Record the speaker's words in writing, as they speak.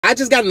I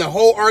just got in a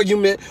whole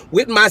argument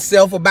with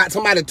myself about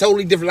somebody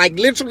totally different. Like,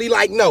 literally,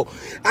 like, no.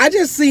 I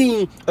just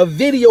seen a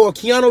video of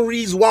Keanu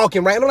Reeves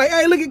walking, right? And I'm like,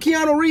 hey, look at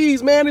Keanu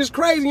Reeves, man. It's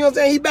crazy. You know what I'm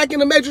saying? He back in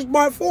the Matrix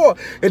Part 4.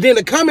 And then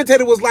the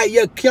commentator was like,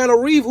 yeah,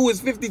 Keanu Reeves, who is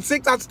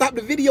 56. I stopped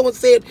the video and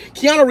said,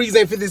 Keanu Reeves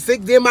ain't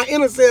 56. Then my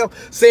inner self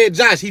said,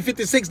 Josh, he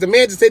 56. The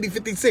man just said he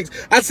 56.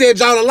 I said,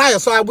 John a liar.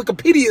 So I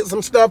Wikipedia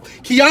some stuff.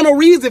 Keanu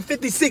Reeves is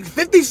 56.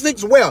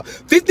 56 well.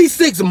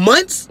 56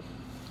 months?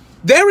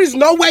 There is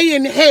no way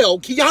in hell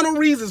Keanu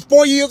Reeves is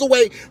 4 years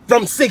away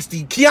from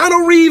 60.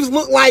 Keanu Reeves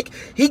look like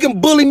he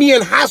can bully me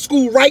in high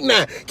school right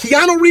now.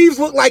 Keanu Reeves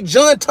look like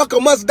John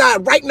Tucker Must Die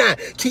right now.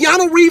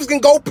 Keanu Reeves can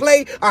go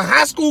play a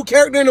high school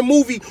character in a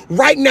movie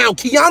right now.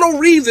 Keanu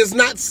Reeves is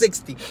not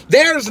 60.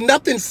 There's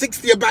nothing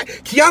 60 about.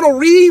 Keanu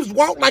Reeves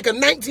walk like a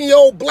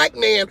 19-year-old black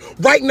man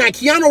right now.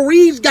 Keanu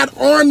Reeves got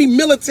army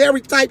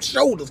military type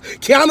shoulders.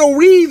 Keanu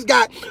Reeves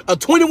got a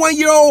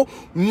 21-year-old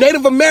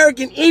Native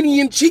American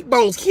Indian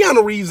cheekbones.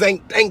 Keanu Reeves ain't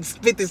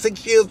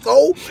 56 years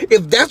old.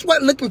 If that's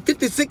what looking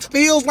 56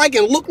 feels like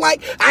and look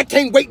like, I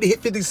can't wait to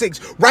hit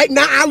 56. Right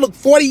now, I look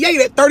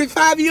 48 at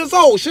 35 years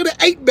old. Should have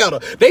ate better.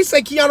 They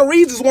say Keanu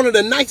Reeves is one of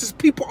the nicest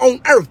people on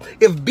earth.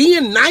 If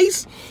being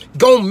nice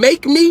gonna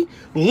make me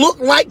look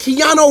like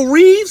Keanu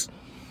Reeves,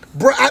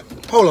 bro,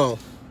 hold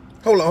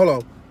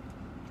on.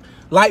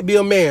 Light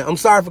bill man, I'm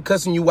sorry for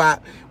cussing you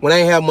out when I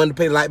ain't have money to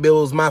pay the light bill.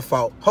 It was my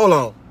fault. Hold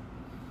on.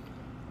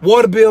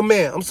 Water bill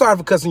man, I'm sorry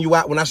for cussing you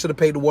out when I should have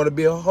paid the water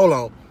bill. Hold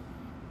on.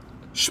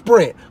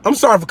 Sprint, I'm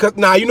sorry for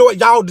cussing. Now, you know what?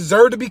 Y'all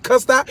deserve to be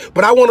cussed out,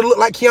 but I want to look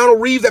like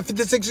Keanu Reeves at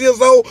 56 years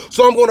old,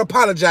 so I'm going to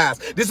apologize.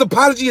 This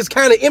apology is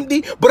kind of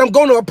empty, but I'm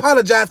going to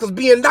apologize because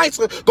being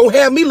nicer gonna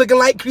have me looking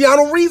like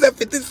Keanu Reeves at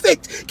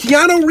 56.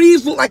 Keanu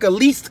Reeves look like a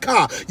leased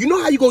car. You know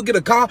how you go get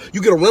a car?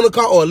 You get a rental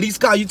car or a leased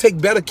car, you take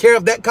better care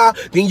of that car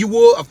than you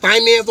would a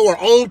finance or an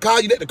own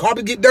car. You let the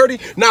carpet get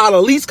dirty. Now, on a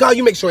leased car,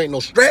 you make sure ain't no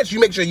stretch.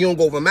 You make sure you don't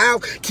go over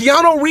miles.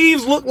 Keanu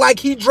Reeves look like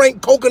he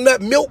drank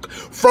coconut milk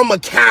from a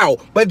cow.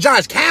 But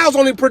Josh, cows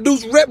only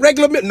produce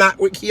regular milk. Not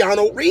with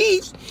Keanu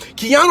Reeves.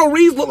 Keanu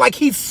Reeves look like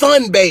he's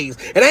sunbathed.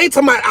 And I ain't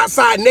talking about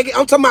outside naked.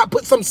 I'm talking about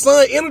put some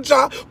sun in a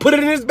jar, put it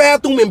in his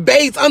bathroom and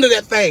bathe under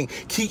that thing.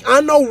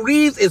 Keanu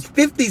Reeves is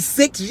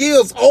 56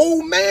 years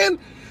old, man.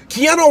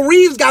 Keanu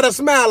Reeves got a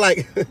smile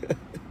like...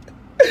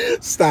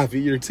 Stop it,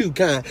 you're too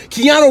kind.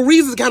 Keanu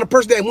Reeves is the kind of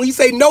person that when he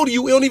say no to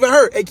you, it don't even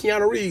hurt. Hey,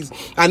 Keanu Reeves,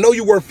 I know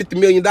you're worth $50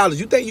 million.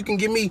 You think you can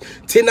give me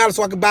 $10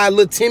 so I can buy a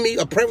little Timmy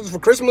a present for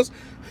Christmas?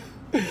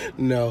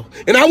 No.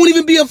 And I wouldn't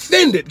even be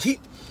offended.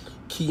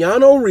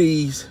 Keanu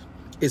Reeves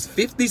is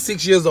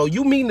 56 years old.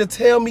 You mean to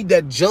tell me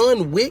that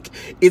John Wick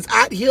is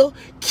out here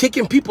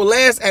kicking people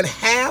ass at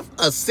half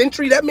a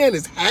century? That man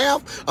is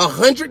half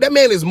 100. That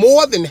man is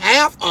more than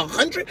half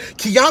 100.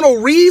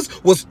 Keanu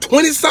Reeves was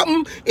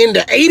 20-something in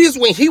the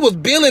 80s when he was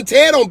Bill and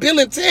Ted on Bill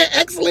and Ted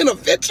Excellent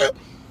Adventure.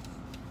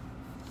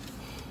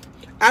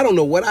 I don't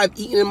know what I've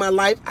eaten in my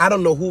life. I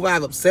don't know who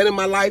I've upset in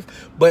my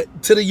life.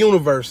 But to the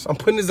universe, I'm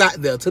putting this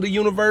out there. To the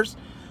universe,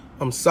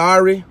 I'm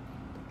sorry.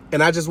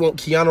 And I just want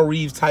Keanu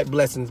Reeves type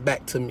blessings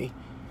back to me.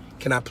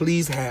 Can I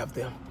please have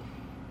them?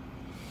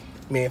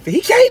 Man,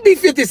 he can't be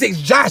 56.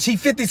 Josh, he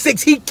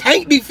 56. He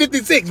can't be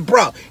 56,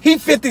 bro. He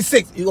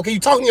 56. Okay, you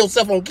talking to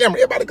yourself on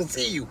camera. Everybody can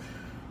see you.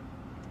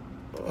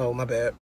 Oh, my bad.